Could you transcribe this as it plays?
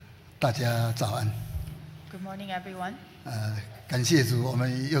大家早安。 Good morning, everyone. 感谢主，我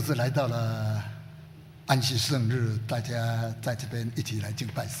们又是来到了安息圣日，大家在这边一起来敬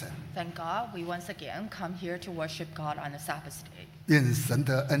拜神。 Thank God we once again come here to worship God on a Sabbath day. 愿神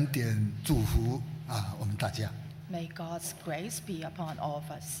的恩典祝福我们大家。 May God's grace be upon all of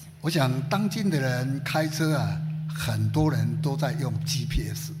us. 我想当今的人开车很多人都在用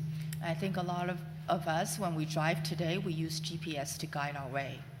GPS。 I think a lot of us, when we drive today, we use GPS to guide our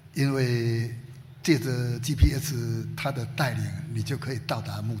way. 因为借着 GPS 它的带领，你就可以到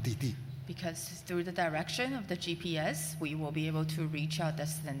达目的地。 Because through the direction of the GPS, we will be able to reach our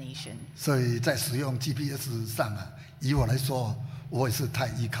destination. 所以在使用 GPS 上以我来说，我也是太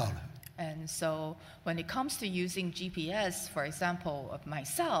依靠了。 And so when it comes to using GPS, for example, of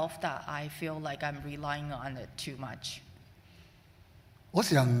myself, that I feel like I'm relying on it too much. 我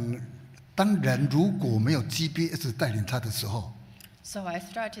想，当人如果没有 GPS 带领他的时候， So I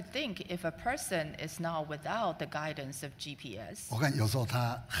start to think, if a person is now without the guidance of GPS, 我看有时候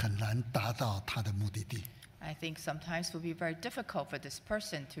他很难达到他的目的地。 I think sometimes it will be very difficult for this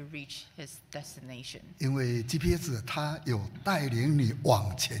person to reach his destination. 因为 GPS 它有带领你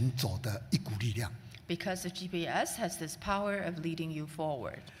往前走的一股力量。 Because the GPS has this power of leading you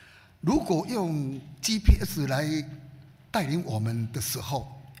forward. 如果用 GPS 来带领我们的时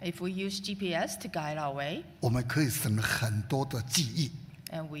候， If we use GPS to guide our way, 我们可以省了很多的记忆。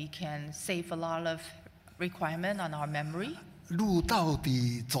 and we can save a lot of requirement on our memory. 路到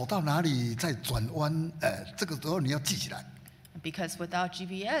底走到哪里再转弯，这个时候你要记起来。 Because without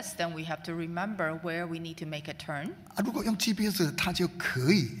GPS, then we have to remember where we need to make a turn. 如果用 GPS， 它就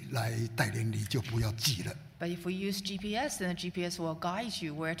可以来带领你，就不要记了。 But if we use GPS, then the GPS will guide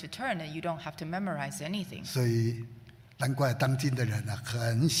you where to turn, and you don't have to memorize anything. 所以难怪当今的人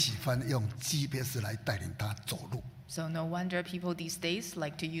很喜欢用 GPS 来带领他走路。 So no wonder people these days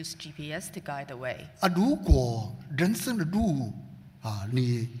like to use GPS to guide the way. 如果人生的路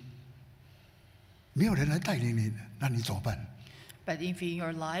你没有人来带领你，那你怎么办？ But if in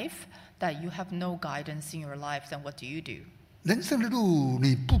your life that you have no guidance in your life, then what do you do? 人生的路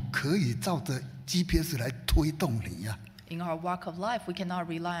你不可以照着 GPS 来推动你呀。 In our walk of life, we cannot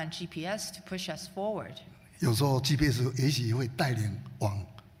rely on GPS to push us forward. 有时候 GPS 也许会带领往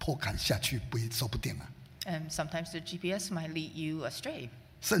坡坎下去，说不定。 And sometimes the GPS might lead you astray.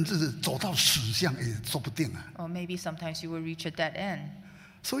 甚至走到死巷也说不定。 Or maybe sometimes you will reach a dead end.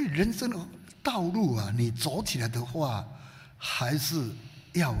 所以人生的道路你走起来的话，还是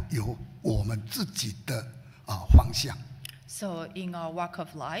要有我们自己的方向。 So in our walk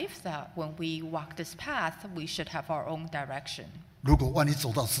of life, that when we walk this path, we should have our own direction. 如果万一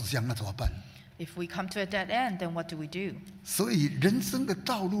走到死巷，那怎么办？ If we come to a dead end, then what do we do? 所以人生的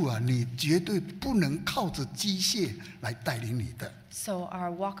道路你绝对不能靠着机械来带领你的， So our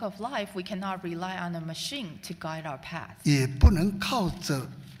walk of life, we cannot rely on a machine to guide our path. 也不能靠着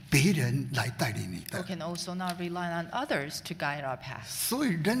别人来带领你 We 的。 can also not rely on others to guide our path. 所以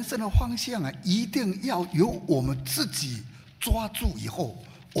人生的方向一定要由我们自己抓住以后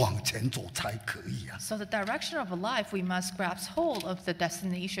往前走才可以。 So the direction of a life, we must grasp hold of the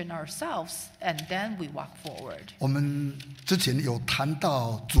destination ourselves, and then we walk forward. 我们之前有谈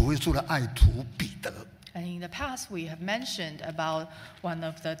到主耶稣的爱徒彼得， And in the past, we have mentioned about one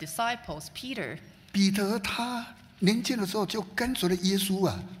of the disciples, Peter. 彼得他年轻的时候就跟随了耶稣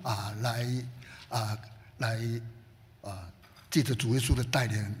来借着主耶稣的带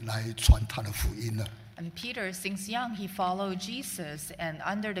领来传他的福音了。 And Peter, since young, he followed Jesus, and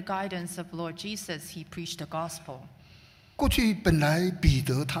under the guidance of Lord Jesus, he preached the gospel. 过去本来彼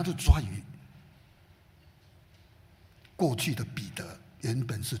得他是抓鱼，过去的彼得原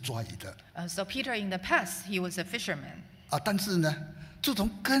本是抓鱼的。 So Peter, in the past, he was a fisherman. 但是呢，自从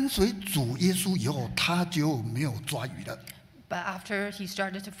跟随主耶稣以后，他就没有抓鱼了。 But after he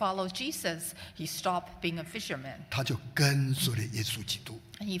started to follow Jesus, he stopped being a fisherman, 他就跟随了耶稣基督。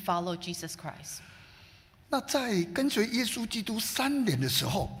 and he followed Jesus Christ. 那在跟随耶稣基督3年的时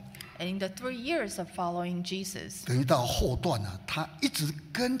候， And in the 3 years of following Jesus, 等于到后段他一直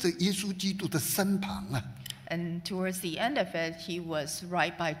跟着耶稣基督的身旁。 and towards the end of it, he was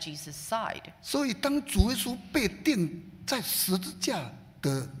right by Jesus' side. 所以当主耶稣被钉在十字架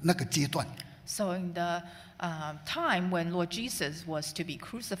的那个阶段， So in the time when Lord Jesus was to be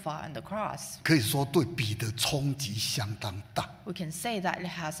crucified on the cross, 可以说对彼得冲击相当大。 we can say that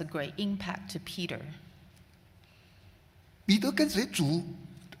it has a great impact to Peter. 彼得跟随主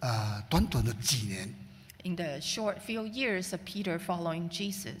短短的几年， In the short few years of Peter following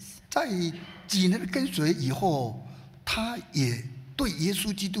Jesus, 在几年的跟随以后，他也对耶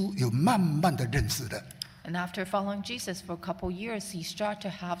稣基督有慢慢的认识了。And after following Jesus for a couple years, he started to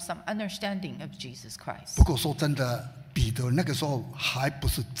have some understanding of Jesus 不 Christ. 过说真的，彼得那个时候还不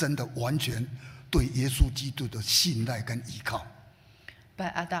是真的完全对耶稣基督的信赖跟依靠。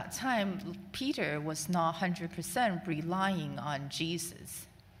 But at that time, Peter was not 100% relying on Jesus.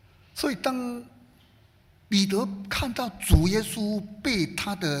 所以当彼得看到主耶稣被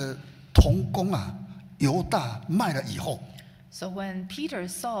他的同工犹大卖了以后， So when Peter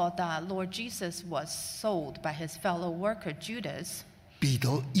saw that Lord Jesus was sold by his fellow worker Judas, 彼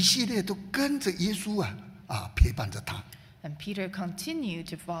得一系列都跟着耶稣陪伴着他。 and Peter continued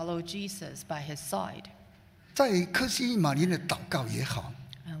to follow Jesus by his side. 在客西马尼的祷告也好，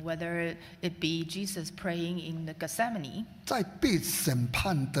 And whether it be Jesus praying in the Gethsemane 在被审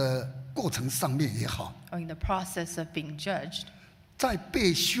判的过程上面也好， or in the process of being judged, 在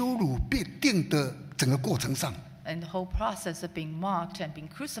被羞辱、被定的整个过程上， and the whole process of being mocked and being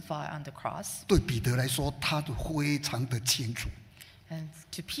crucified on the cross, 对彼得来说，他都非常的清楚。 and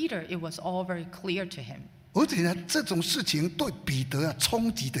to Peter it was all very clear to him. 而且呢，这种事情对彼得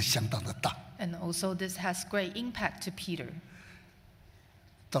冲击的相当的大。 And also this has great impact to Peter.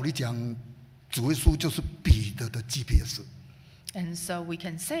 照理讲，主耶稣就是彼得的 GPS。 And so we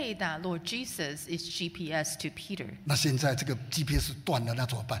can say that Lord Jesus is GPS to Peter. 那现在这个 GPS 断了，那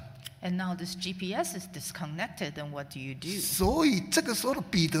怎么办？ And now this GPS is disconnected, and what do you do? 所以这个时候的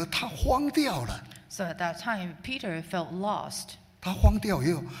彼得他慌掉了。 So at that time, Peter felt lost. 他慌掉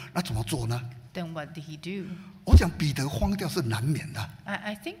以后，那怎么做呢？ Then what did he do? 我想彼得慌掉是难免的，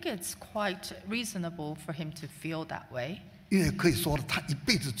 I think it's quite reasonable for him to feel that way. 因为可以说他一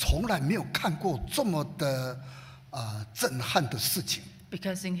辈子从来没有看过这么的震撼的事情，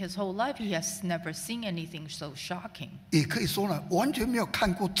 Because in his whole life, he has never seen anything so shocking. 也可以说呢，完全没有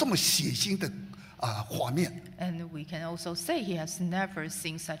看过这么血腥的画面。 And we can also say he has never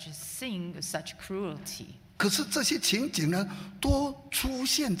seen such a scene, such cruelty. 可是这些情景呢，都出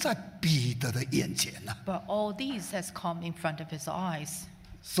现在彼得的眼前了。 But all these has come in front of his eyes.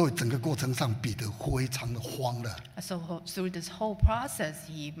 所以整个过程上，彼得非常的慌了。 So through this whole process,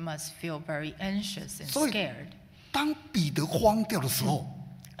 he must feel very anxious and 所以 scared. 当彼得慌掉的时候，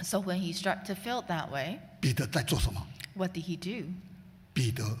 So when he started to feel that way, 彼得在做什么？ what did he do?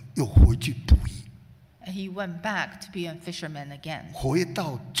 彼得又回去捕鱼， And he went back to be a fisherman again. 回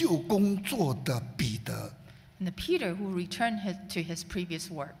到旧工作的彼得。 And the Peter who returned to his previous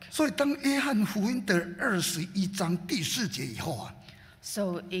work. 所以当约翰福音的21章第4节以后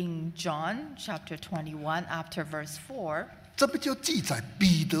So in John chapter 21, after verse 4, 这不就记载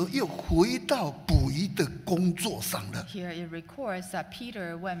彼得又回到捕鱼的工作上了。 here it records that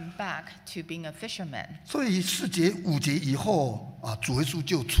Peter went back to being a fisherman. 所以4节5节以后主耶稣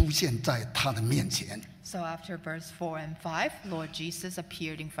就出现在他的面前。 So after verse 4 and 5, Lord Jesus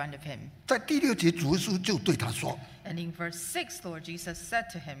appeared in front of him. 在第6节，主耶稣就对他说 And in verse 6, Lord Jesus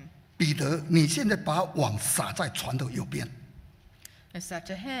said to him,：“ 彼得，你现在把网撒在船的右边。” and said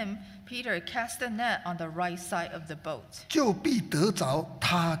to him, Peter, cast the net on the right side of the boat, 就必得着，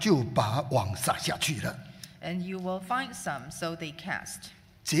他就把网撒下去了。 and you will find some. So they cast.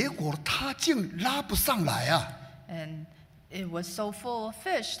 结果他竟拉不上来And it was so full of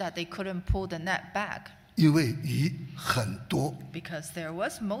fish that they couldn't pull the net back 因为鱼很多。 because there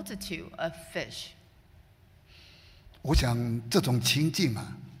was multitude of fish. 我想这种情境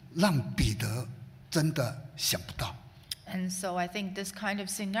让彼得真的想不到。 And so I think this kind of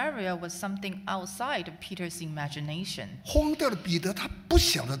scenario was something outside of Peter's imagination. 慌掉的彼得，他不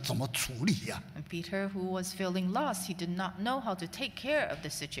晓得怎么处理And Peter, who was feeling lost, he did not know how to take care of the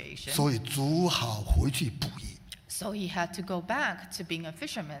situation. 所以只好回去捕鱼。 So he had to go back to being a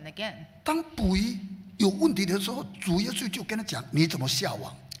fisherman again. 当捕鱼有问题的时候，主耶稣就跟他讲：“你怎么下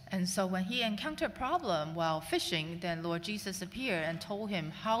网？” And so when he encountered a problem while fishing, then Lord Jesus appeared and told him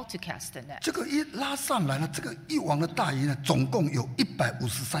how to cast the net. 这个一拉上来了，这个一网的大鱼呢，总共有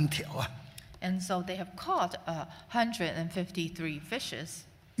153条And so they have caught 153 fishes.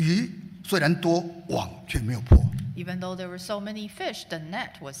 鱼虽然多，网却没有破。 Even though there were so many fish, the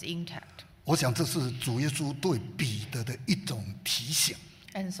net was intact. 我想这是主耶稣对彼得的一种提醒，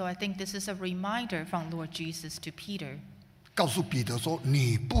 And so I think this is a reminder from Lord Jesus to Peter. 告诉彼得说：“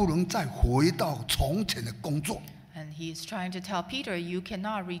你不能再回到从前的工作， And he is trying to tell Peter, you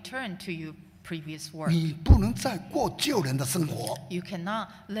cannot return to your previous work. 你不能再过旧人的生活。 You cannot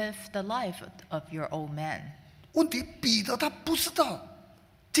live the life of your old man. ”问题彼得他不知道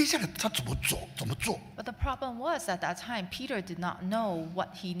接下来他怎么做。 But the problem was at that time, Peter did not know what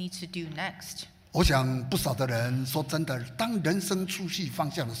he needs to do next. 我想不少的人说真的，当人生出去方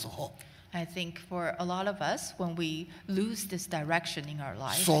向的时候， I think for a lot of us, when we lose this direction in our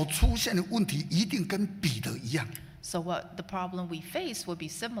life, 所出现的问题一定跟彼得一样。 so what the problem we face will be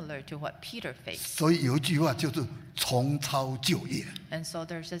similar to what Peter faced. 所以有一句话就是重操旧业。 And so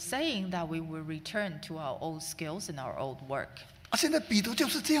there's a saying that we will return to our old skills and our old work. 现在彼得就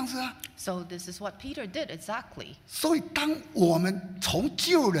是这样子啊。 So this is what Peter did exactly. 所以当我们从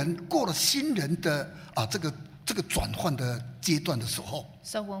旧人过了新人的这个转换的阶段的时候，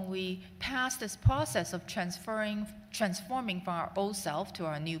 So when we pass this process of transforming from our old self to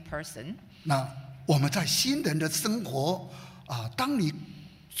our new person, 那我们在新人的生活当你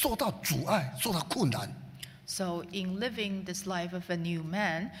受到阻碍、受到困难， so in living this life of a new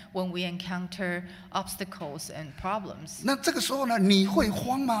man, when we encounter obstacles and problems, 那这个时候呢，你会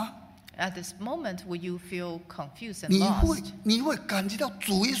慌吗？ at this moment, will you feel confused and 你会 lost? 感觉到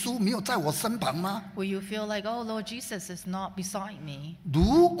主耶稣没有在我身旁吗？ Will you feel like, oh, Lord Jesus is not beside me?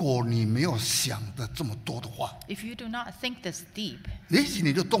 如果你没有想的这么多的话， If you do not think this deep, 也许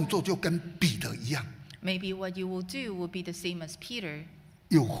你的动作就跟彼得一样， maybe what you will do will be the same as Peter.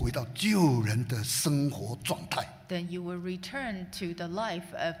 又回到旧人的生活状态。 Then you will return to the life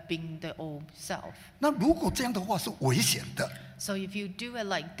of being the old self. 那如果这样的话是危险的， So if you do it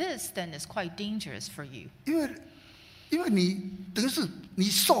like this, then it's quite dangerous for you. 因为你等于是你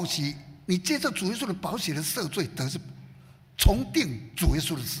受洗，你借着主耶稣的宝血的赦罪，等于是重定主耶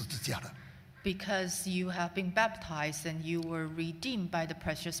稣的十字架了。 Because you have been baptized and you were redeemed by the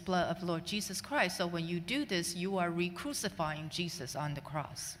precious blood of Lord Jesus Christ. So when you do this, you are re-crucifying Jesus on the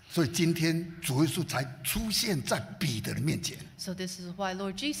cross. 所以今天主耶稣才出现在彼得的面前。 So this is why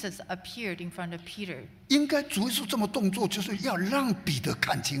Lord Jesus appeared in front of Peter. 应该主耶稣这么动作，就是要让彼得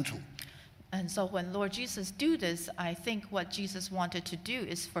看清楚。 And so when Lord Jesus do this, I think what Jesus wanted to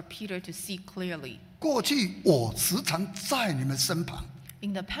do is for Peter to see clearly. 过去我时常在你们身旁，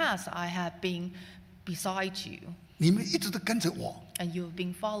 In the past, I have been beside you, 你们一直都跟着我， and you've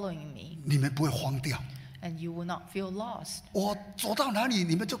been following me, 你们不会慌掉。 and you will not feel lost. 我走到哪里，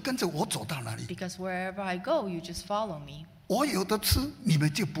你们就跟着我走到哪里。 Because wherever I go, you just follow me. 我有的吃，你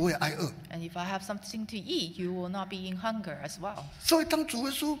们就不会挨饿。 And if I have something to eat, you will not be in hunger as well. 所以，当主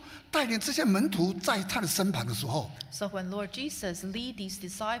耶稣带领这些门徒在他的身旁的时候， So when Lord Jesus lead these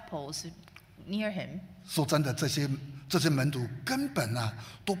disciples near him, 说真的，这些门徒根本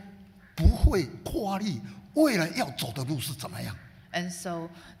都不会夸力未来要走的路是怎么样。 and so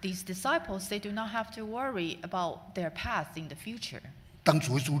these disciples, they do not have to worry about their path in the future. 当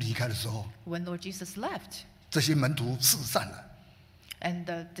主耶稣离开的时候， When Lord Jesus left, 这些门徒四散了。 and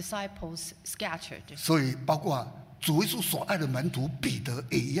the disciples scattered, 所以，包括主耶稣所爱的门徒彼得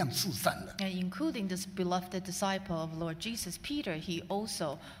也一样四散了。 and including this beloved disciple of Lord Jesus, Peter, he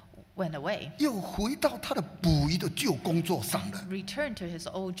also went away, 又回到他的捕鱼的旧工作上了。 returned to his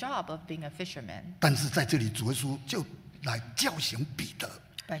old job of being a fisherman. 但是在这里，主耶稣就来叫醒彼得：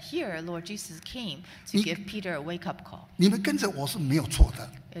 But here, Lord Jesus came to give Peter a wake-up call. 你们跟着我是没有错的，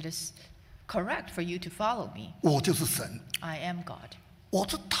 It is correct for you to follow me. 我就是神， I am God. 我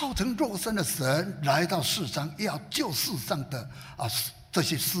是道成肉身的神，来到世上要救世上的这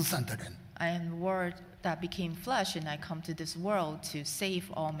些失散的人。 I am the Word that became flesh, and I come to this world to save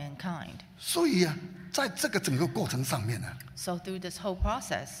all mankind. 所以在这个整个过程上面呢， So through this whole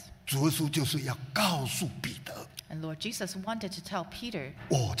process, 主耶稣就是要告诉彼得， and Lord Jesus wanted to tell Peter,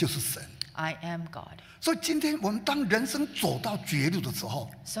 我就是神。 I am God. 所以今天我们当人生走到绝路的时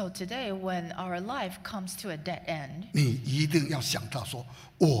候， So today, when our life comes to a dead end, 你一定要想到说，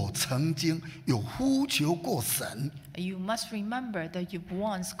我曾经有呼求过神， you must remember that you've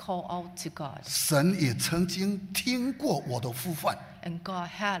once called out to God, 神也曾经听过我的呼唤， and God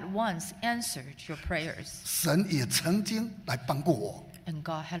had once answered your prayers, 神也曾经来帮过我， and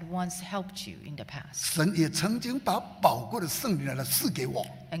God had once helped you in the past, 神也曾经把宝贵的圣灵来赐给我。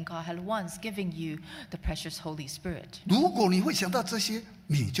 and God had once given you the precious Holy Spirit. 如果你会想到这些，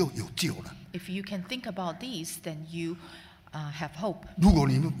你就有救了。 If you can think about these, then you have hope. 如果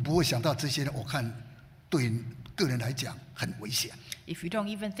你们不会想到这些呢，我看对个人来讲很危险。 If you don't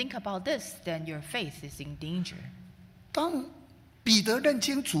even think about this, then your faith is in danger. 当彼得认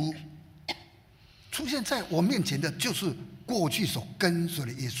清楚出现在我面前的就是过去所跟随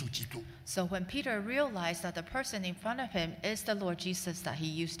的耶稣基督， So when Peter realized that the person in front of him is the Lord Jesus that he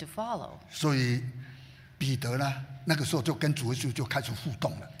used to follow, 所以彼得呢，那个时候就跟主耶稣就开始互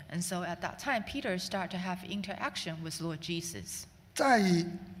动了。 and so at that time, Peter started to have interaction with Lord Jesus. 在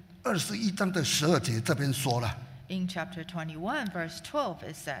21章的12节这边说了， In chapter 21, verse 12,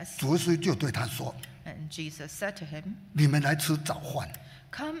 it says, 主耶稣就对他说 and Jesus said to him, 你们来吃早饭。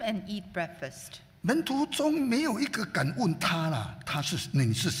 come and eat breakfast. 门徒中没有一个敢问他了，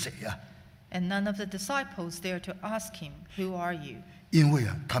你是谁啊？ And none of the disciples dared to ask him, "Who are you?" 因为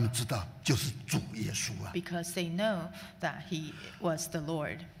他们知道就是主耶稣啊。 Because they know that he was the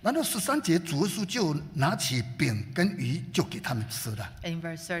Lord. 然后13节，主耶稣就拿起饼跟鱼，就给他们吃了。 In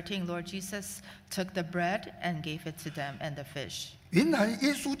verse 13, Lord Jesus took the bread and gave it to them and the fish. 原来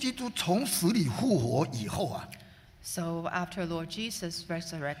耶稣基督从死里复活以后啊， So after Lord Jesus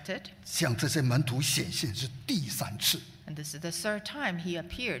resurrected, 向这些门徒显现是第3次。 and this is the third time he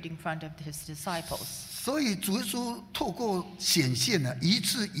appeared in front of his disciples. 所以主耶稣透过显现呢，一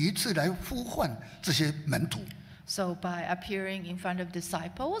次一次来呼唤这些门徒。 So by appearing in front of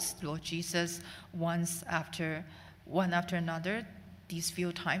disciples, Lord Jesus, one after another, these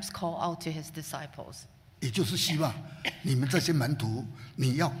few times call out to his disciples. 也就是希望你们这些门徒，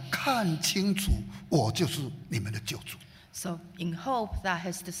你要看清楚，我就是你们的救主。 So in hope that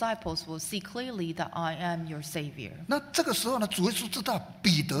his disciples will see clearly that I am your Savior. 那这个时候呢，主耶稣知道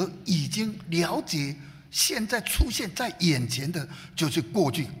彼得已经了解，现在出现在眼前的就是过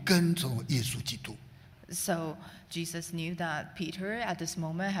去跟从耶稣基督。 So Jesus knew that Peter at this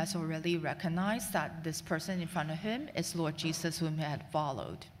moment has already recognized that this person in front of him is Lord Jesus whom he had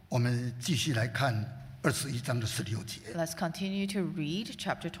followed. 我们继续来看21章的16节。 Let's continue to read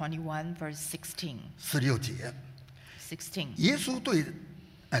chapter 21, verse 16. 16节， 16. 耶稣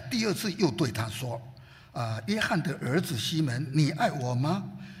第二次又对他说：“约翰的儿子西门，你爱我吗？”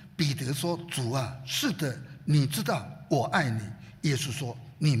彼得说：“主啊，是的，你知道我爱你。”耶稣说：“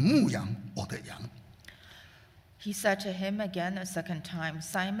你牧养我的羊。” He said to him again a second time,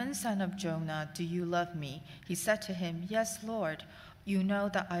 "Simon, son of Jonah, do you love me?" He said to him, "Yes, Lord, you know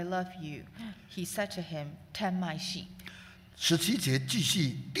that I love you." He said to him, "Tend my sheep." 17节继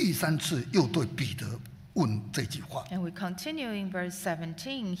续第3次又对彼得问这句话。 And we continue in verse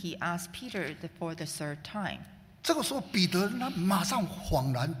 17. He asked Peter for the third time. 这个时候，彼得他马上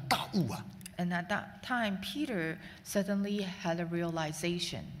恍然大悟啊！ And at that time, Peter suddenly had a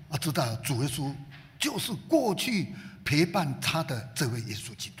realization. 知道主耶稣就是过去陪伴他的这位耶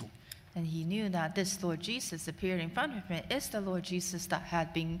稣基督。 And he knew that this Lord Jesus appeared in front of him is the Lord Jesus that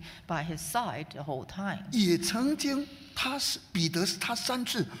had been by his side the whole time. 也曾经彼得是他3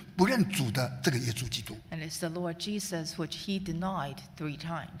次不认主的这个耶稣基督。 And it's the Lord Jesus which he denied 3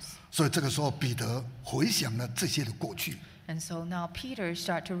 times. 所以这个时候，彼得回想了这些的过去。 And so now Peter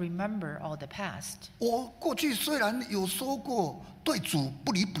started to remember all the past. 我过去虽然有说过对主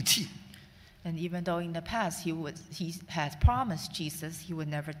不离不弃， And even though in the past he had promised Jesus he would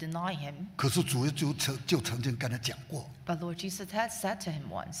never deny him, 可是主耶稣就曾经跟他讲过， but Lord Jesus had said to him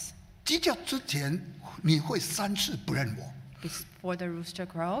once, 鸡叫之前你会3次不认我。 "Before the rooster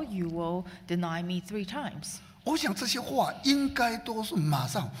crow, you will deny me 3 times." 我想这些话应该都是马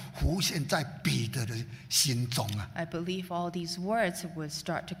上浮现在彼得的心中啊。 I believe all these words would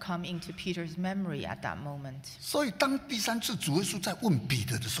start to come into Peter's memory at that moment. 所以当第3次主耶稣在问彼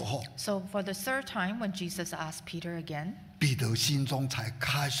得的时候， So for the third time, when Jesus asked Peter again, 彼得心中才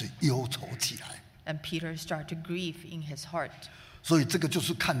开始忧愁起来。 and Peter started to grieve in his heart. 所以这个就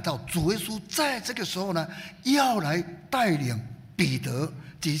是看到主耶稣在这个时候呢，要来带领彼得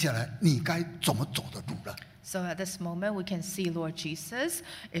接下来你该怎么走的路了。 So at this moment, we can see Lord Jesus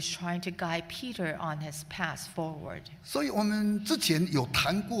is trying to guide Peter on his path forward. 所以我们之前有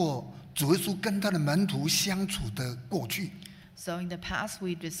谈过主耶稣跟他的门徒相处的过去。 So in the past,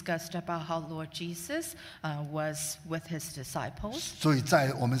 we discussed about how Lord Jesus was with his disciples. 所以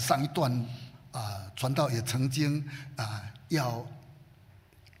在我们上一段传道也曾经要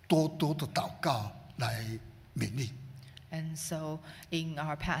多多的祷告来勉励。 And so in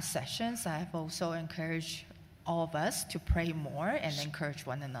our past sessions, I've also encouraged all of us to pray more and encourage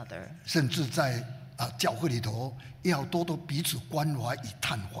one another. 甚至在教会里头要多多彼此关怀与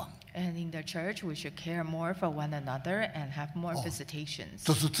探访。 And in the church, we should care more for one another and have more visitations.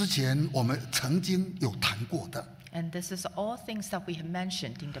 这是之前我们曾经有谈过的。 And this is all things that we have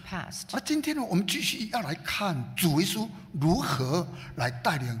mentioned in the past. 今天呢，我们继续要来看主耶稣如何来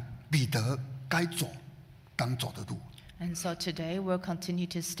带领彼得该走的路。 And so today we'll continue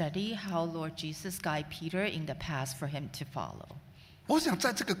to study how Lord Jesus guided Peter in the past for him to follow. 我想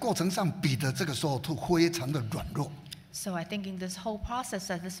在这个过程上，彼得这个时候都非常的软弱。 So I think in this whole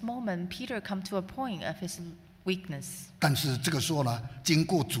process at this moment, Peter come to a point of his weakness. 但是这个时候呢，经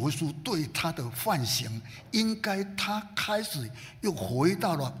过主耶稣对他的唤醒，应该他开始又回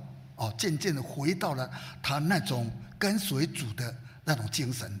到了渐渐的回到了他那种跟随主的那种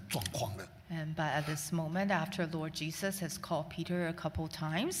精神状况了。 But at this moment, after Lord Jesus has called Peter a couple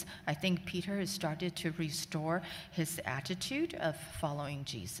times, I think Peter has started to restore his attitude of following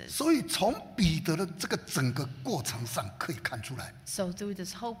Jesus. 所以从彼得的这个整个过程上可以看出来， So through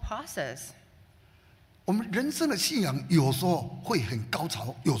this whole process, 我们人生的信仰有时候会很高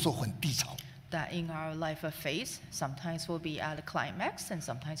潮，有时候很低潮。That in our life of faith, sometimes we'll be at a climax and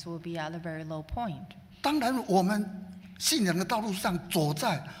sometimes we'll be at a very low point. 当然，我们信仰的道路上走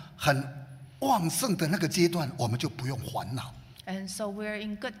在很旺盛的那个阶段，我们就不用烦恼。And so we're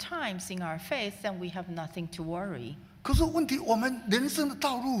in good times in our faith and we have nothing to worry. 可是问题，我们人生的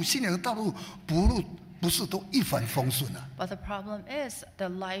道路、信仰的道路，不是都一帆风顺啊。But the problem is the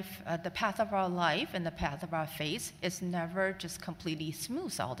path of our life and the path of our faith is never just completely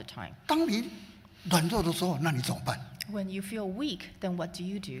smooth all the time. 当你软弱的时候，那你怎么办？ When you feel weak, then what do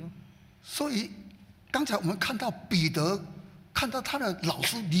you do? 所以刚才我们看到彼得，看到他的老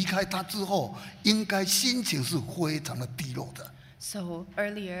师离开他之后，应该心情是非常的低落的。So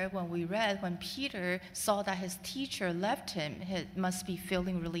earlier when we read, when Peter saw that his teacher left him, he must be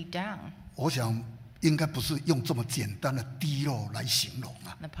feeling really down. 我想应该不是用这么简单的低落来形容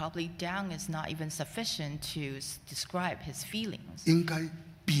啊。And probably down is not even sufficient to describe his feelings. 应该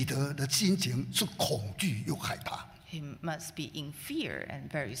彼得的心情是恐惧又害怕， He must be in fear and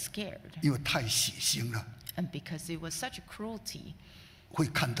very scared. 因为太血腥了， And because it was such a cruelty, 会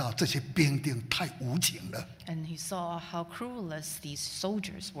看到这些兵丁太无情了， and he saw how cruelless these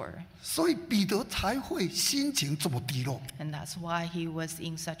soldiers were. 所以彼得才会心情这么低落。 And that's why he was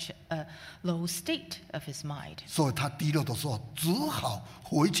in such a low state of his mind. 所以他低落的时候，只好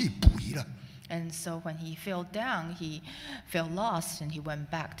回去捕鱼了。 And so when he fell down, he felt lost and he went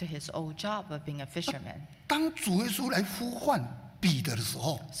back to his old job of being a fisherman. 当主耶稣来呼唤彼得的时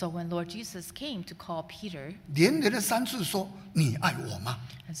候， So when Lord Jesus came to call Peter, 连连的3次说：“你爱我吗？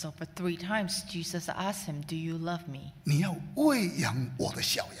 and so for 3 times Jesus asked him, "Do you love me? 你要喂养我的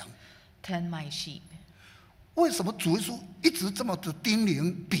小羊。” Tend my sheep." 为什么主耶稣一直这么的叮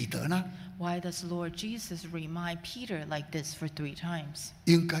咛彼得呢？ Why does Lord Jesus remind Peter like this for 3 times?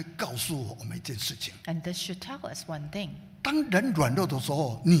 应该告诉我们一件事情： And this should tell us one thing. 当人软弱的时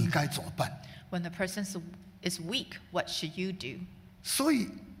候，你该怎么办？ When the person is weak, what should you do? 所以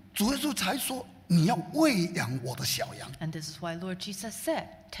主耶稣才说：“你要喂养我的小羊。” And this is why Lord Jesus said,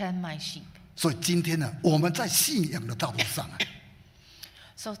 "Tend my sheep." 所以今天呢，我们在信仰的道路上啊，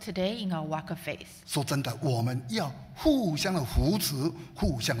 So today in our walk of faith, 说真的，我们要互相的扶持，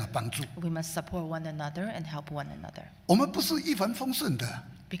互相的帮助。 we must support one another and help one another. 我们不是一帆风顺的，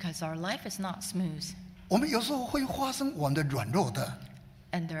 Because our life is not smooth. 我们有时候会发生我们的软弱的，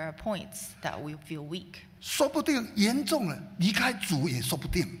 And there are points that we feel weak. 说不定严重了离开主也说不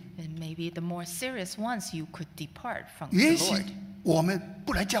定。 And maybe the more serious ones, you could depart from 也 the 许 Lord. 我们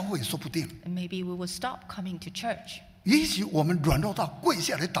不来教会也说不定。 And maybe we will stop coming to church. 也许我们软弱到跪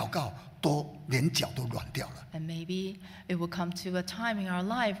下来祷告，连脚都软掉了。 And maybe it will come to a time in our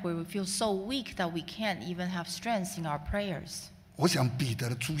life where we feel so weak that we can't even have strength in our prayers. 我想彼得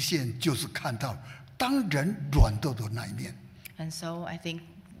的出现就是看到当人软弱的那一面。 And so I think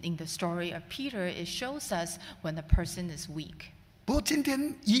in the story of Peter, it shows us when the person is weak. 不过今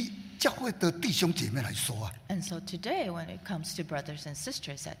天以教会的弟兄姐妹来说啊， And so today, when it comes to brothers and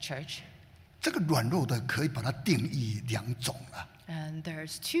sisters at church, 这个软弱的可以把它定义2种了， and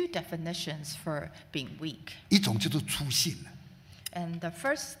there's 2 definitions for being weak. 一种就是初信了， And the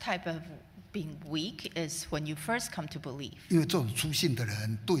first type of being weak is when you first come to believe. 因为这种初信的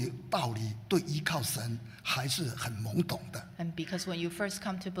人对道理、对依靠神还是很懵懂的。 And because when you first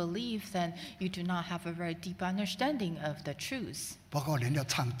come to believe, then you do not have a very deep understanding of the truths. 包括人家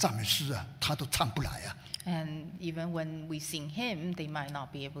唱赞美诗啊，他都唱不来啊。 And even when we sing hymn, they might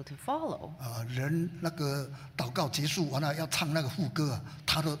not be able to follow. 人那个祷告结束完了要唱那个副歌啊，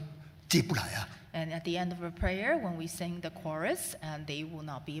他都接不来啊。 And at the end of a prayer, when we sing the chorus, and they will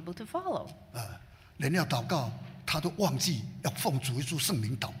not be able to follow. 人要祷告，他都忘记要奉主耶稣圣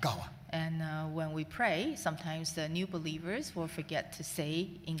名祷告啊。 And when we pray, sometimes the new believers will forget to say,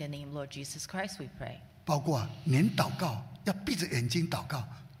 "In the name Lord Jesus Christ we pray." 包括连祷告要闭着眼睛祷告，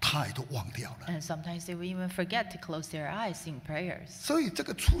他也都忘掉了。 And sometimes they will even forget to close their eyes in prayers. 所以这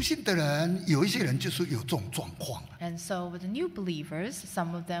个初信的人，有一些人就是有这种状况。 And so with the new believers,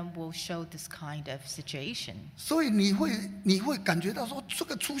 some of them will show this kind of situation. 所以你会感觉到说，这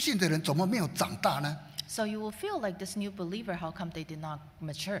个初信的人怎么没有长大呢？ So you will feel like this new believer, how come they did not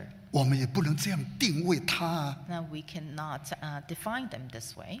mature? 我们也不能这样定位他啊， Now we cannot define them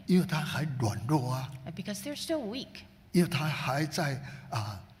this way 因为他还软弱啊， because they're still weak. 因为他还在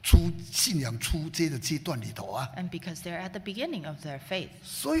信仰初阶的阶段里头啊， And because they're at the beginning of their faith.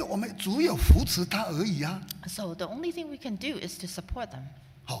 所以我们只有扶持他而已啊。 So the only thing we can do is to support them.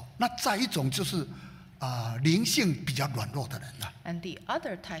 好，那再一种就是灵性比较软弱的人啊， And the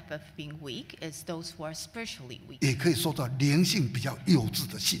other type of being weak is those who are spiritually weak. 也可以说到灵性比较幼稚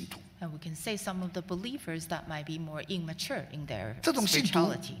的信徒。And we can say some of the believers that might be more immature in their 这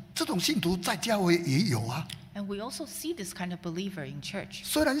种信徒在教会也有啊。And we also see this kind of believer in church.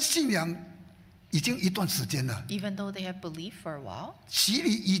 虽然信仰已经一段时间了， Even though they have believed for a while, 洗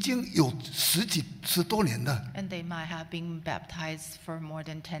礼已经有十多年了， and they might have been baptized for more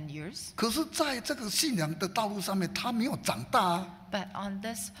than 10 years. 可是在这个信仰的道路上面，他没有长大啊， But on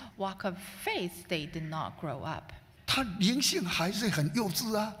this walk of faith, they did not grow up. 他灵性还是很幼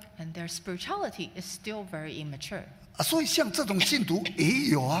稚啊， And their spirituality is still very immature. 所以像这种信徒也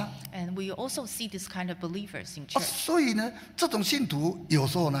有啊， And we also see this kind of believers in 啊， church. 所以呢，这种信徒有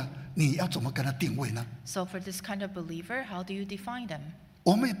时候呢，你要怎么跟他定位呢？ So for this kind of believer, how do you define them?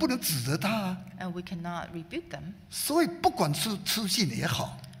 我们也不能指责他啊， And we cannot rebuke them. 所以不管是痴信也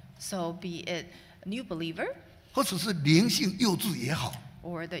好， So be it a new believer 或者是灵性幼稚也好，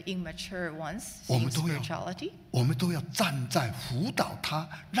 or the immature ones 我 in 们都要 spirituality, 我们都要站在辅导他，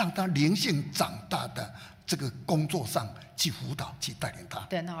让他灵性长大的这个工作上去辅导、去带领他。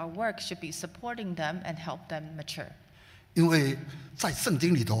 then our work should be supporting them and help them mature. 因为在圣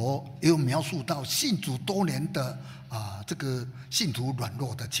经里头也有描述到信主多年的这个信徒软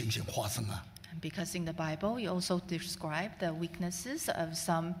弱的情形发生啊。 Because in the Bible, you also describe the weaknesses of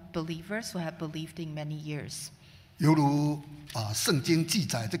some believers who have believed in many years. 犹如圣经记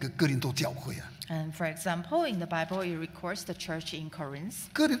载这个哥林多教会啊， And for example, in the Bible, it records the church in Corinth.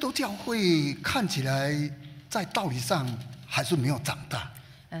 哥林多教会看起来在道理上还是没有长大，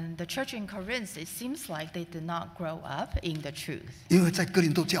 And the church in Corinth, it seems like they did not grow up in the truth. 因为在哥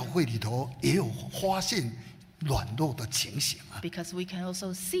林多教会里头也有发现软弱的情形啊。 Because we can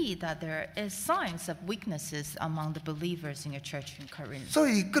also see that there is signs of weaknesses among the believers in the church in Corinth. 所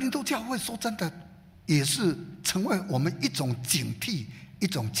以哥林多教会说真的，也是成为我们一种警惕、一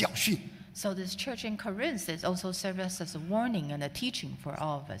种教训。 So this church in Corinth is also serves us as a warning and a teaching for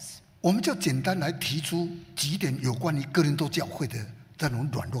all of us. 我们就简单来提出几点有关于哥林多教会的这种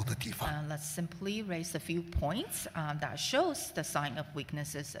软弱的地方。 Let's simply raise a few points that shows the sign of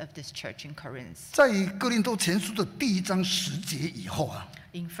weaknesses of this church in Corinth. 在哥林多前书的第1章10节以后啊，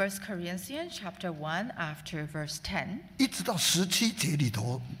 In 1 Corinthians chapter 1, after verse 10一直到17节里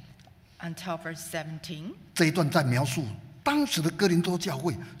头， until verse 17, 这一段在描述当时的哥林多教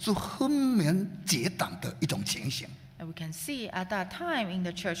会是分门结党的一种情形。 and we can see at that time in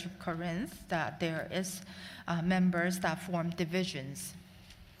the church of Corinth that there is members that form divisions.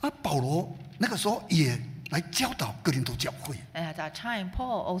 保罗那个时候也来教导哥林多教会， And at that time,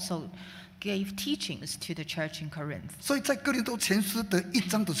 Paul also gave teachings to the church in Corinth. 所以在哥林多前书的1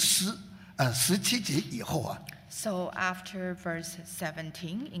章的17节以后啊， So after verse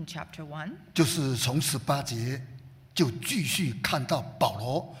 17 in chapter 1, 就是从18节就继续看到保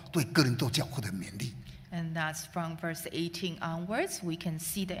罗对哥林多教会的勉励。 and that's from verse 18 onwards, we can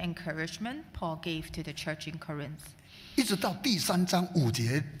see the encouragement Paul gave to the church in Corinth. 一直到第3章5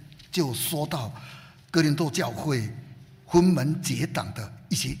节，就说到哥林多教会分门结党的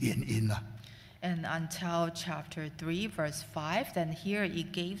一些原因了。 And until chapter 3, verse 5, then here he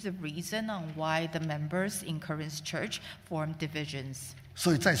gave the reason on why the members in Corinth church formed divisions.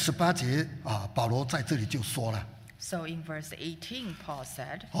 所以在18节保罗在这里就说了， So in verse 18, Paul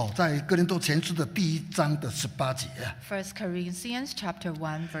said, 在哥林多前书的第1章的18节啊， 1 Corinthians chapter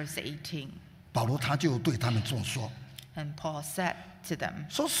 1, verse 18, 保罗他就对他们这么说， and Paul said to them,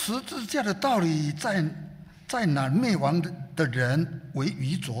 说十字架的道理在哪灭亡的人为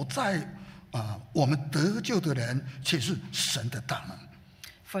愚拙，在我们得救的人却是神的大能。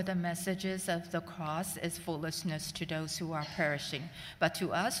 For the messages of the cross is foolishness to those who are perishing, but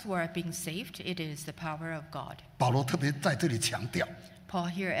to us who are being saved, it is the power of God. 保罗特别在这里强调， Paul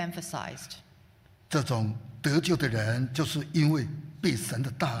here emphasized, 这种得救的人，就是因为被神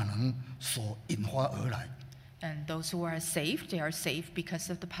的大能所引发而来。 and those who are saved, they are saved because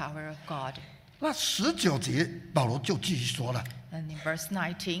of the power of God. 那19节，保罗就继续说了， And in verse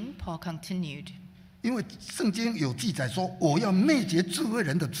 19, Paul continued, 因为圣经有记载说，我要灭绝智慧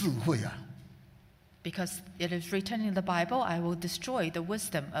人的智慧啊。 because it is written in the Bible, I will destroy the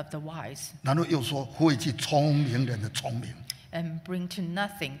wisdom of the wise 然后又说，废弃聪明人的聪明。 and bring to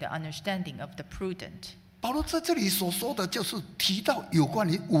nothing the understanding of the prudent. 保罗在这里所说的就是提到有关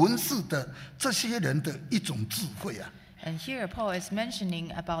于文士的这些人的一种智慧啊。 And here Paul is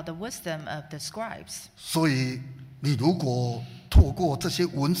mentioning about the wisdom of the scribes. 所以你如果透过这些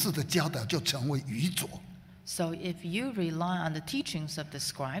文士的教导，就成为愚拙。 So if you rely on the teachings of the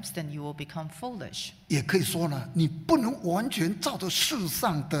scribes, then you will become foolish. 也可以说呢，你不能完全照着世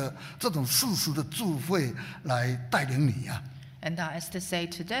上的这种事实的智慧来带领你啊。 And that is to say,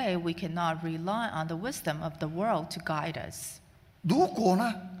 today we cannot rely on the wisdom of the world to guide us. 如果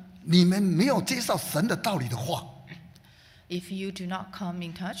呢，你们没有接受神的道理的话， If you do not come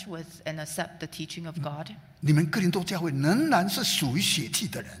in touch with and accept the teaching of God, 你们哥林多教会仍然是属于血气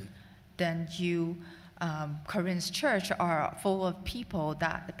的人， then you, Corinth's church, are full of people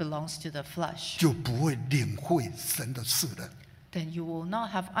that belongs to the flesh. 就不会领会神的事了。 Then you will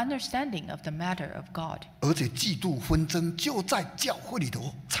not have understanding of the matter of God. 而且嫉妒纷争就在教会里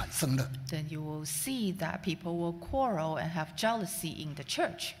头产生了。 Then you will see that people will quarrel and have jealousy in the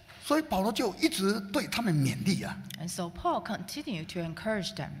church. 所以保罗就一直对他们勉励啊， And so Paul continued to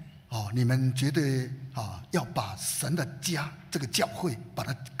encourage them. 你们绝对要把神的家这个教会把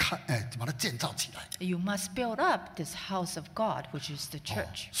它建造起来， You must build up this house of God, which is the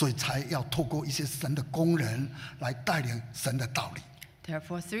church. 所以才要透过一些神的工人来带领神的道理，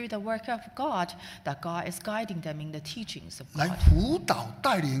 Therefore, through the work of God, that God is guiding them in the teachings of 来 God, 辅导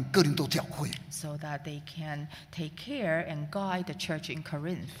带领哥林多教会。 so that they can take care and guide the church in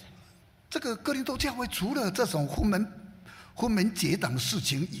Corinth. 这个哥林多教会除了这种分门结党的事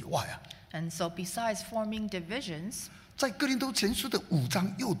情以外啊， And so, besides forming divisions, 在哥林多前书的5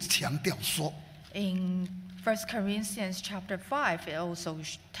章又强调说， in 1 Corinthians chapter 5, it also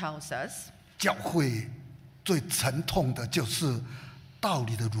tells us 教会最沉痛的就是道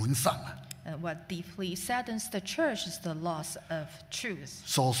理的沦丧啊。 and what deeply saddens the church is the loss of truth.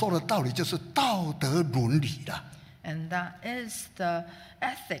 所说的道理就是道德伦理啦。 And that is the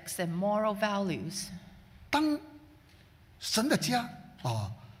ethics and moral values. 当神的家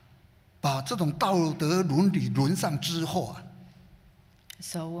把这种道德伦理沦丧之后啊，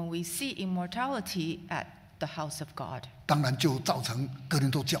 So when we see immortality at the house of God, 当然就造成哥林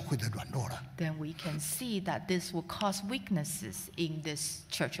多教会的软弱了。 then we can see that this will cause weaknesses in this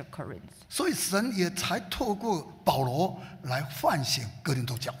church of Corinth. 所以神也才透过保罗来唤醒哥林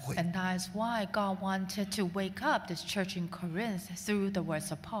多教会。 And that is why God wanted to wake up this church in Corinth through the words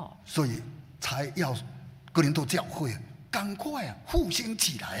of Paul. 所以才要哥林多教会赶快复兴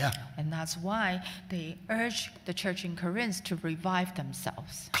起来啊！ And that's why they urge the church in Corinth to revive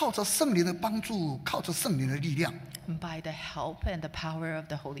themselves 靠着圣灵的帮助，靠着圣灵的力量， by the help and the power of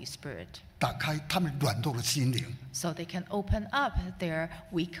the Holy Spirit, 打开他们软弱的心灵， so they can open up their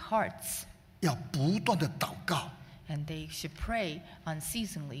weak hearts, 要不断的祷告， and they should pray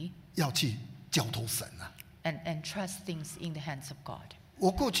unceasingly 要去交托神啊！ and entrust things in the hands of God. 我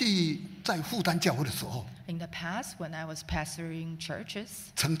过去在复旦教会的时候， In the past, when I was pastoring churches,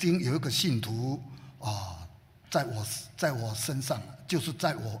 曾经有一个信徒在我身上，就是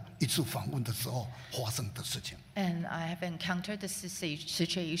在我一次访问的时候发生的事情。 and I have encountered this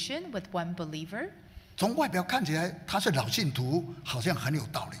situation with one believer, 从外表看起来他是老信徒，好像很有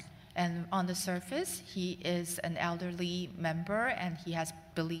道理。 and on the surface, he is an elderly member and he has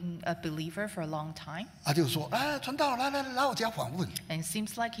been a believer for a long time. 他就说：“传道，来我家访问。” And it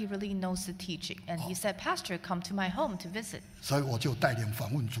seems like he really knows the teaching. And he said, Pastor, come to my home to visit. 所以我就带领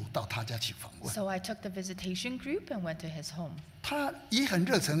访问组到他家去访问。 So I took the visitation group and went to his home. 他也很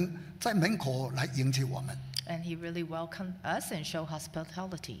热诚，在门口来迎接我们。 And he really welcomed us and showed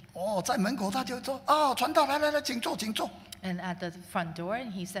hospitality. 在门口他就说：“传道，来，请坐，请坐。” And at the front door,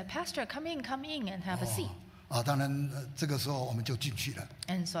 and he said, Pastor, come in and have a seat. 当然，这个时候我们就进去了。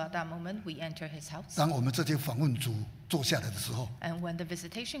 And so at that moment, we entered his house. 当我们这些访问组坐下来的时候， And when the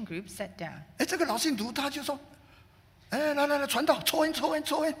visitation group sat down, 这个老信徒他就说：“来，传道，抽烟。”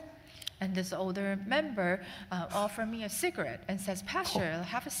 and this older member offered me a cigarette and says, Pastor,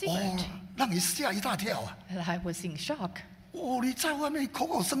 have a cigarette. 让你吓一大跳啊！ And I was in shock. 你在外面口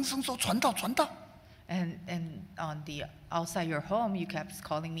口声声说传道。 And on the outside your home, you kept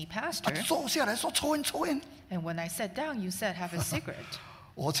calling me pastor. 坐下来说抽烟。 And when I sat down, you said, have a cigarette.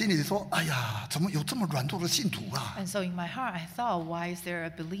 我心里说：“哎呀，怎么有这么软弱的信徒啊 And so in my heart, I thought, why is there a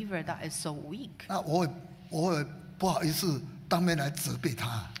believer that is so weak?？” 那我也不好意思当面来责备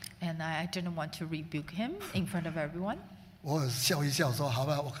他， And I didn't want to rebuke him in front of everyone. 我笑一笑说：“好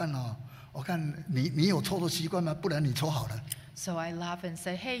吧，我看你有抽的习惯吗？不然你抽好了。” So I laughed and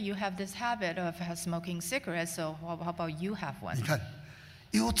said, hey, you have this habit of smoking cigarettes, so how about you have one? 你看，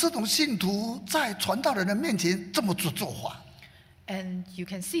有这种信徒在传道的人面前这么做法， And you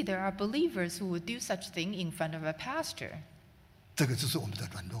can see there are believers who would do such thing in front of a pastor. 这个就是我们的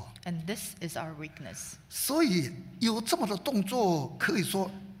软弱。 And this is our weakness. 所以有这么的动作，可以说，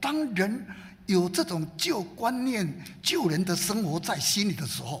当人有这种旧观念、旧人的生活在心里的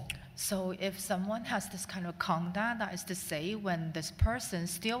时候， So if someone has this kind of conduct, that is to say, when this person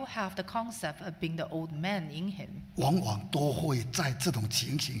still have the concept of being the old man in him, 往往都会在这种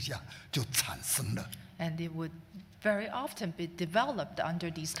情形下就产生了。 and it would very often be developed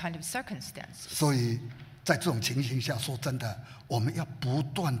under these kind of circumstances. 所以在这种情形下，说真的，我们要不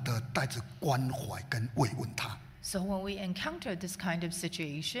断的带着关怀跟慰问他。So when we encounter this kind of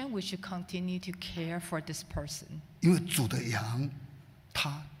situation, we should continue to care for this person. 因为主的羊，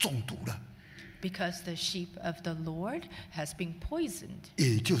他中毒了， Because the sheep of the Lord has been poisoned.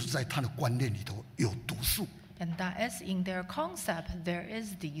 也就是在他的观念里头有毒素。 And that is in their concept, there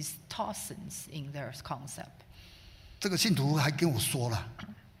is these toxins in their concept. 这个信徒还跟我说了，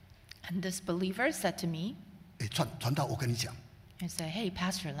 And this believer said to me, 传道，我跟你讲， he said, hey,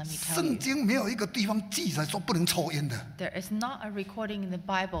 Pastor, let me tell 圣 you, 经没有一个地方记载说不能抽烟的。 there is not a recording in the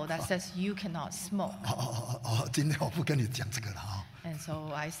Bible that says you cannot smoke. 今天我不跟你讲这个了啊。 And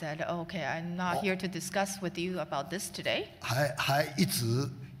so I said, okay, I'm not here to discuss with you about this today. 还一直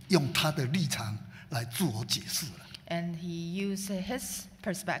用他的立场来自我解释了。 And he used his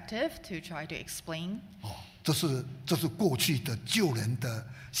perspective to try to explain. 这是过去的旧人的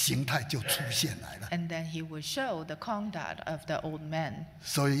形态就出现来了。 And then he would show the conduct of the old man.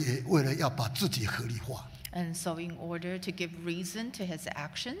 所以也为了要把自己合理化， And so in order to give reason to his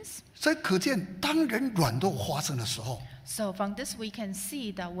actions, 所以可见，当人软弱发生的时候， so from this we can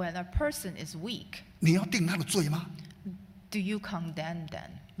see that when a person is weak, 你要定他的罪吗？ do you condemn them?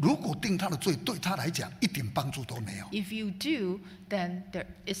 如果定他的罪，对他来讲一点帮助都没有。 If you do, then there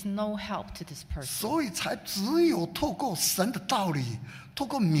is no help to this person. 所以才只有透过神的道理，透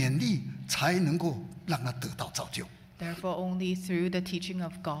过勉励，才能够让他得到造就。 Therefore, only through the teaching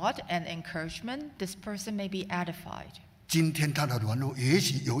of God and encouragement, this person may be edified. 今天他的软弱，也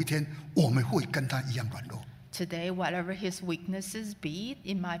许有一天我们会跟他一样软弱。 Today, whatever his weaknesses be,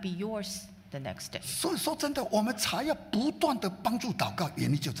 it might be yours the next day. 所以说真的，我们才要不断的帮助祷告，原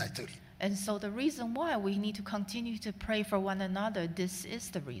因就在这里。 And so the reason why we need to continue to pray for one another, this is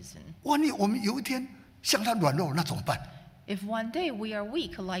the reason. 万一我们有一天向他软弱，那怎么办？ If one day we are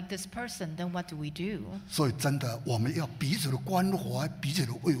weak like this person, then what do we do? 所以真的，我们要彼此的关怀，彼此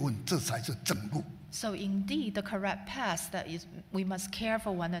的慰问，这才是正路。 So indeed, the correct path that is we must care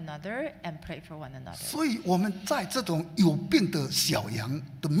for one another and pray for one another. 所以我们在这种有病的小羊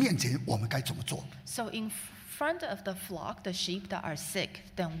的面前，我们该怎么做？ So in front of the flock, the sheep that are sick,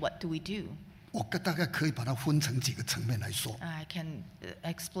 then what do we do? 我大概可以把它分成几个层面来说。 I can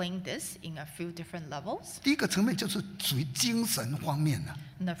explain this in a few different levels. 第一个层面就是属于精神方面的，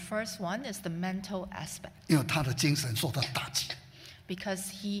 And the first one is the mental aspect, 因为他的精神受到打击。 because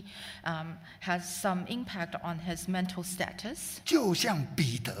he has some impact on his mental status. 就像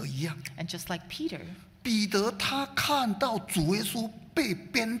彼得一样， And just like Peter, 彼得他看到主耶稣被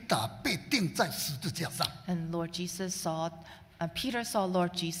鞭打、被钉在十字架上， and Peter saw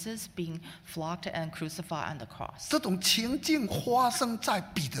Lord Jesus being flogged and crucified on the cross. 这种情境发生在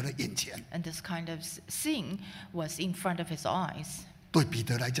彼得的眼前， And this kind of scene was in front of his eyes, 对彼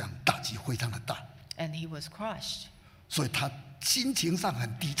得来讲打击非常的大， and he was crushed. 所以他心情上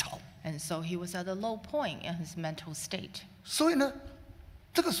很低潮。 And so he was at a low point in his mental state. 所以呢，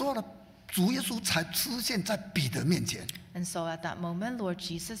这个时候呢，主耶稣才出现在彼得面前。 And so at that moment, Lord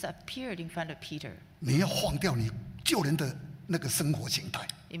Jesus appeared in front of Peter. 你要放掉你救人的那个生活形态。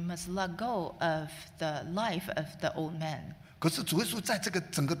 You must let go of the life of the old man. 可是主耶稣在这个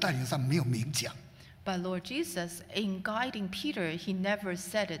整个带领上没有明讲。 But Lord Jesus, in guiding Peter, he never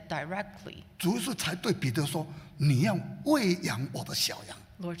said it directly. 主耶稣才对彼得说：“你要喂养我的小羊。”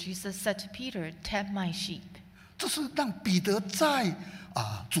 Lord Jesus said to Peter, "Tend my sheep." 这是让彼得在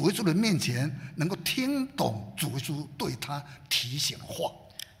主耶稣的面前能够听懂主耶稣对他提醒话。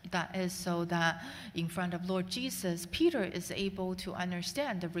 That is so that in front of Lord Jesus, Peter is able to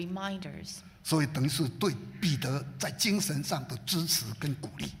understand the reminders. 所以等于是对彼得在精神上的支持跟鼓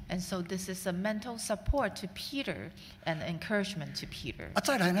励。 And so this is a mental support to Peter and encouragement to Peter.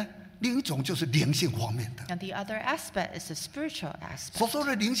 再来呢，另一种就是灵性方面的。 And the other aspect is the spiritual aspect. 所说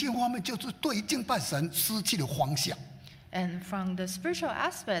的灵性方面，就是对于敬拜神失去了方向。 And from the spiritual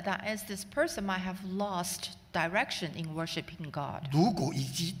aspect, that is, this person might have lost direction in worshiping God. 如果以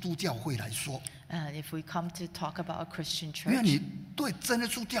基督教会来说， And if we come to talk about a Christian 因为 church, 你对真耶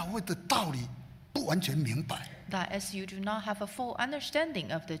稣教会的道理不完全明白， that is, you do not have a full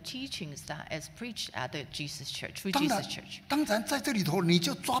understanding of the teachings that is preached at the Jesus Church, through 当 Jesus Church. 然在这里头你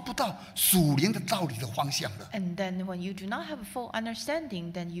就抓不到属灵的道理的方向了。 And then when you do not have a full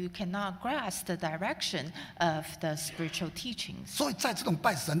understanding, then you cannot grasp the direction of the spiritual teachings. 所以在这种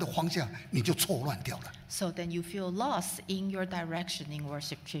拜神的方向，你就错乱掉了。 So then you feel lost in your direction in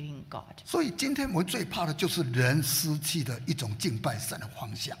worshiping God. 所以今天我们最怕的就是人失去的一种敬拜神的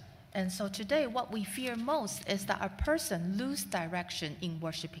方向。 And so today, what we fear most is that a person lose direction in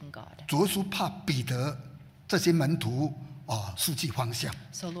worshiping God. 主耶稣怕彼得这些门徒失去方向。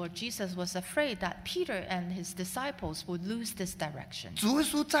 So Lord Jesus was afraid that Peter and his disciples would lose this direction. 主耶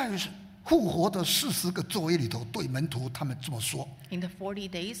稣在复活的40个昼夜里头，对门徒他们这么说。 In the 40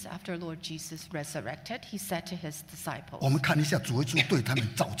 days after Lord Jesus resurrected, he said to his 我 disciples. 们看一下主耶稣对他们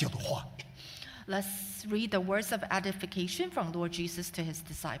造就的话， Let's read the words of edification from Lord Jesus to his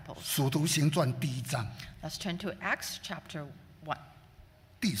disciples. 使徒行传第1章 Let's turn to Acts chapter 1.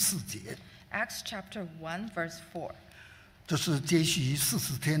 第4节， Acts chapter 1, verse 4. 这是接续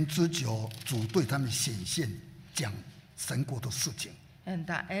40天之久，主对他们显现，讲神国的事情。 And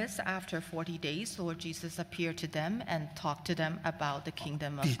that is after 40 days, Lord Jesus appeared to them and talked to them about the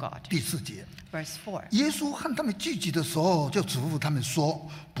kingdom of God. 第4节， Verse 4. 耶稣和他们聚集的时候，就嘱咐他们说：“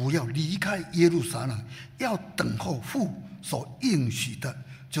不要离开耶路撒冷，要等候父所应许的，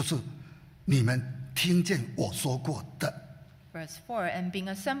就是你们听见我说过的。” Verse 4. And being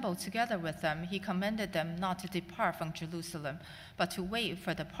assembled together with them, he commanded them not to depart from Jerusalem, but to wait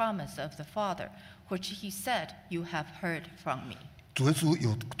for the promise of the Father, which he said, "You have heard from me." 主耶稣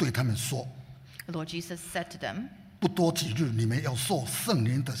有对他们说 Lord Jesus said to them,：“ 不多几日，你们要受圣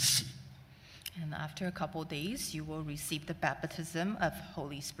灵的洗。” and after a couple days, you will receive the baptism of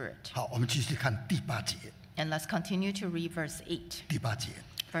Holy Spirit. 好，我们继续看第8节。 And let's continue to read verse 8. 第8节，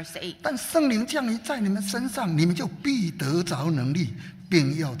 Verse 8. 但圣灵降临在你们身上，你们就必得着能力，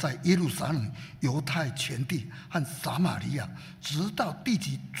并要在耶路撒冷、犹太全地和撒玛利亚，直到地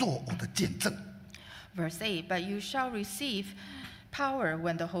极，做我的见证。 Verse 8. But you shall receive power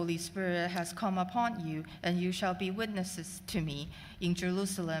when the Holy Spirit has come upon you, and you shall be witnesses to me in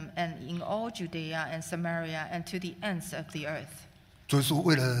Jerusalem and in all Judea and Samaria and to the ends of the earth. 主耶稣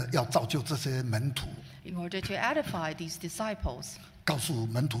为了要造就这些门徒， In order to edify these disciples, 告诉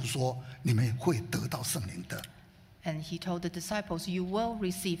门徒说：“你们会得到圣灵的。 and he told the disciples, you will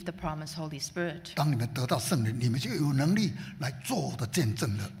receive the promised Holy Spirit. 当你们得到圣灵，你们就有能力来做我的见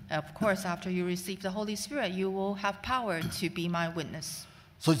证了。” Of course, after you receive the Holy Spirit, you will have power to be my witness.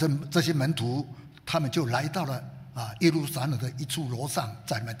 所以这些门徒，他们就来到了耶路撒冷的一处楼上，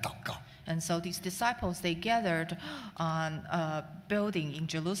在那边祷告。 And so these disciples, they gathered on a building in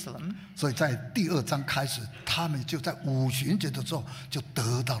Jerusalem. 所以在第2章开始，他们就在五旬节的时候就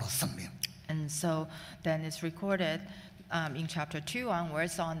得到了圣灵。 And so then it's recorded in chapter 2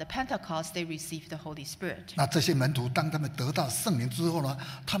 onwards, on the Pentecost, they received the Holy Spirit. 那这些门徒，当他们得到圣灵之后呢，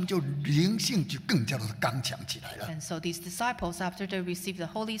他们就灵性就更加的刚强起来了， And so these disciples, after they received the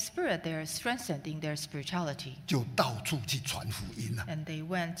Holy Spirit, they are strengthened in their spirituality. 就到处去传福音了。 And they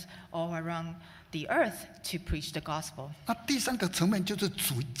went all around the earth to preach the gospel. 那第3个层面就是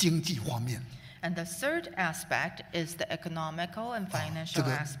属于经济方面， And the third aspect is the economical and financial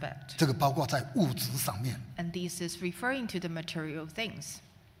aspect. 这个包括在物质上面， And this is referring to the material things.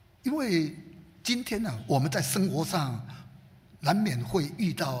 因为今天呢，我们在生活上难免会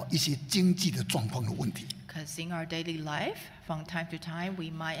遇到一些经济的状况的问题。 Because in our daily life, from time to time, we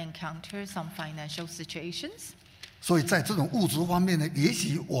might encounter some financial situations. 所以在这种物质方面呢，也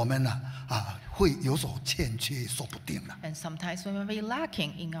许我们呢会有所欠缺，说不定了。 And sometimes we may be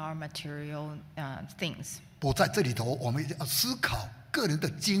lacking in our material things. 不过在这里头，我们要思考个人的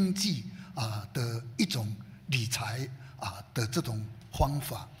经济的一种理财的这种方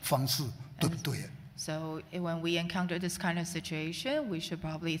式，对不对？ So when we encounter this kind of situation, we should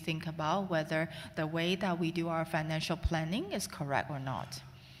probably think about whether the way that we do our financial planning is correct or not.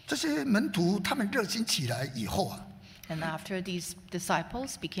 这些门徒他们热心起来以后And after these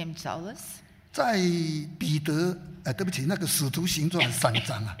disciples became zealous, 在彼得对不起，那个使徒行传3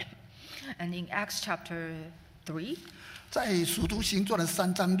章and in Acts chapter 3, 在使徒行传的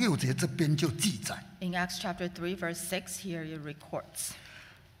3章6节这边就记载， in Acts chapter 3, verse 6, here it records.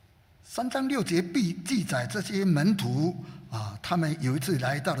 3章6节必记载这些门徒他们有一次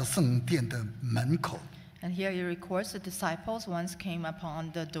来到了圣殿的门口。 And here it records the disciples once came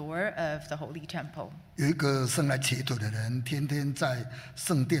upon the door of the holy temple. 有一个生来瘸腿的人，天天在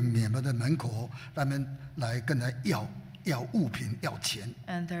圣殿免门的门口，他们来跟他要物品、要钱。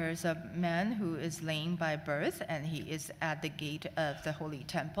 And there is a man who is lame by birth, and he is at the gate of the holy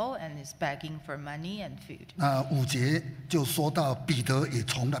temple and is begging for money and food. 那5节就说到彼得也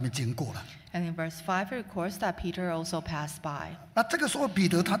从那边经过了。 And in verse 5, it records that Peter also passed by. 那这个时候彼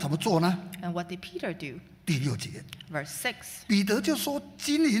得他怎么做呢？ And what did Peter do? 第6节， Verse 6. 彼得就说：“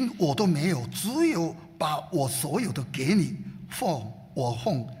金银我都没有，只有把我所有的给你，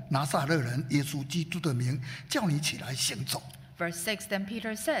奉拿撒勒人耶稣基督的名，叫你起来行走。” Verse 6, then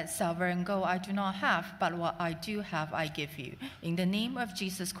Peter said, Silver and gold I do not have, but what I do have I give you. In the name of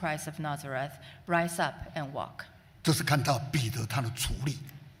Jesus Christ of Nazareth, rise up and walk. 这是看到彼得他的处理。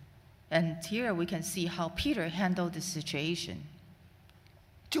And here we can see how Peter handled the situation.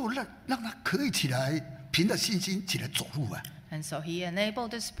 就让他可以起来，凭着信心起来走路啊。And so he enabled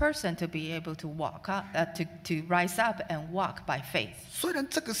this person to be able to walk up, to rise up and walk by faith. 虽然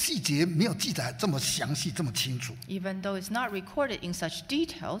这个细节没有记载这么详细、这么清楚， Even though it's not recorded in such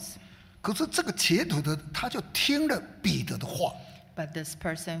details, 可是这个瘸腿的他就听了彼得的话， but this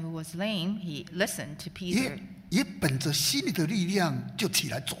person who was lame, he listened to Peter. 也本着心里的力量就起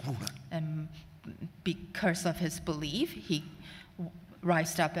来走路了。 And because of his belief, he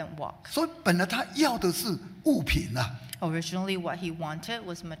rised up and walked. 所以本来他要的是物品啊， Originally, what he wanted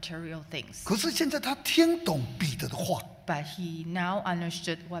was material things. 可是现在他听懂彼得的话， But he now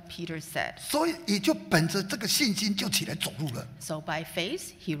understood what Peter said. 所以也就本着这个信心就起来走路了。 So by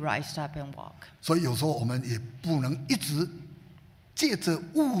faith, he rised up and walked. 所以有时候我们也不能一直借着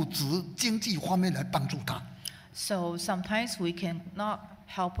物质经济方面来帮助他。 So sometimes we cannot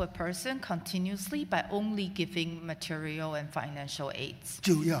help a person continuously by only giving material and financial aids.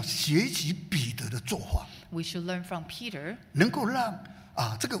 就要学习彼得的做法， We should learn from Peter, 能够让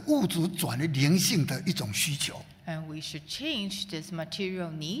这个物质转为灵性的一种需求。 and we should change this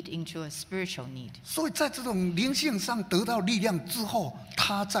material need into a spiritual need. 所以在这种灵性上得到力量之后，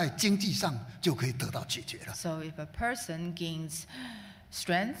他在经济上就可以得到解决了。 So if a person gains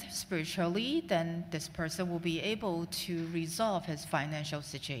strength spiritually, then this person will be able to resolve his financial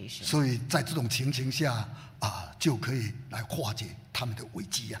situation. 所以在这种情形下就可以来化解他们的危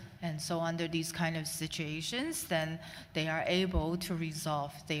机啊。 And so under these kind of situations, then they are able to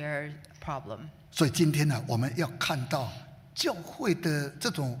resolve their problem. 所以今天呢，我们要看到教会的这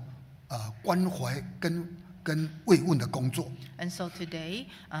种关怀跟慰问的工作。 And so today,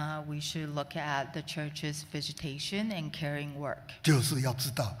 we should look at the church's visitation and caring work. 就是要知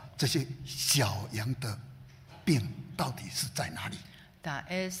道这些小羊的病到底是在哪里。 That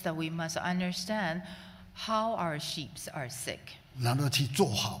is that we must understand how our sheep are sick. 然后去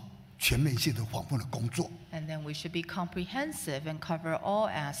做好全面性的访问的工作， And then we should be comprehensive and cover all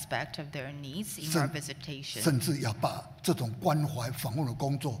aspects of their needs in our visitation. 甚至要把这种关怀访问的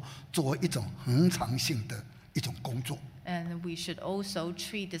工作作为一种恒常性的一种工作。 And we should also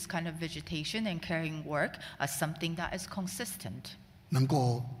treat this kind of visitation and caring work as something that is consistent. 能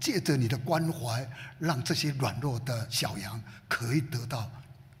够借着你的关怀，让这些软弱的小羊可以得到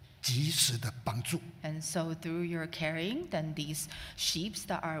及时的帮助。 And so through your caring, then these sheep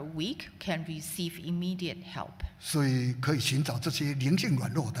that are weak can receive immediate help. 所以可以寻找这些灵性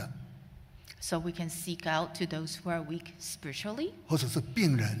软弱的， So we can seek out to those who are weak spiritually, 或者是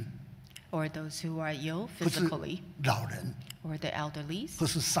病人， or those who are ill 或是 physically, 老人， or the elderly, 或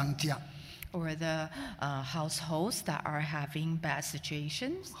是商家， or the households that are having bad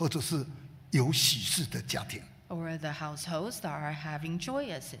situations, 或者是有喜事的家庭， or the households that are having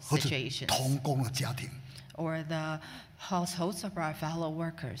joyous 或者 situations, 同工的家庭， or the households of our fellow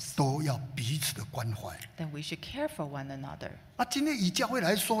workers. 都要彼此的关怀。 Then we should care for one another. 今天以教会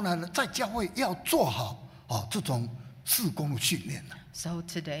来说呢，在教会要做好这种事工的训练。 So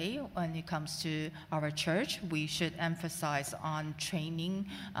today, when it comes to our church, we should emphasize on training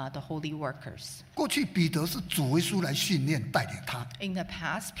the holy workers. 过去彼得是主耶稣来训练带领他， In the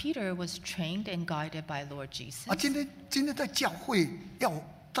past, Peter was trained and guided by Lord Jesus. 今天在教会要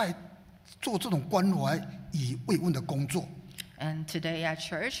在做这种关怀与慰问的工作， And today at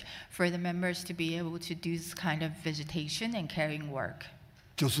church, for the members to be able to do this kind of visitation and caring work.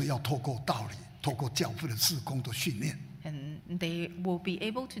 就是要透过道理，透过教会的事工的训练， And they will be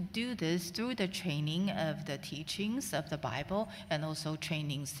able to do this through the training of the teachings of the Bible and also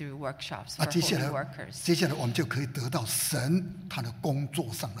trainings through workshops for 接下 holy 来 workers. 我们就可以得到神他的工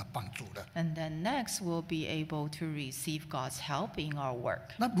作上的帮助了。 And then next, we'll be able to receive God's help in our work.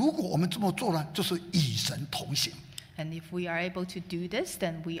 那如果我们这么做呢，就是与神同行， And if we are able to do this,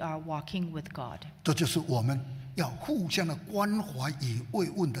 then we are walking with God. 这就是我们要互相的关怀与慰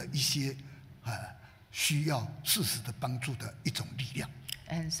问的一些需要适时的帮助的一种力量。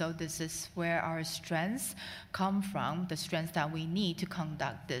 And so this is where our strengths come from, the strengths that we need to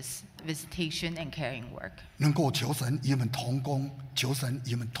conduct this visitation and caring work. 能够求神与我们同工，求神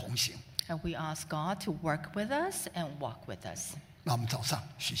与我们同行。 And we ask God to work with us and walk with us. 那我们早上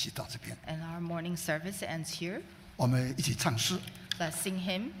学习到这边， And our morning service ends here. 我们一起唱诗Let's sing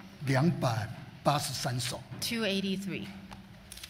hymn 283首。 283.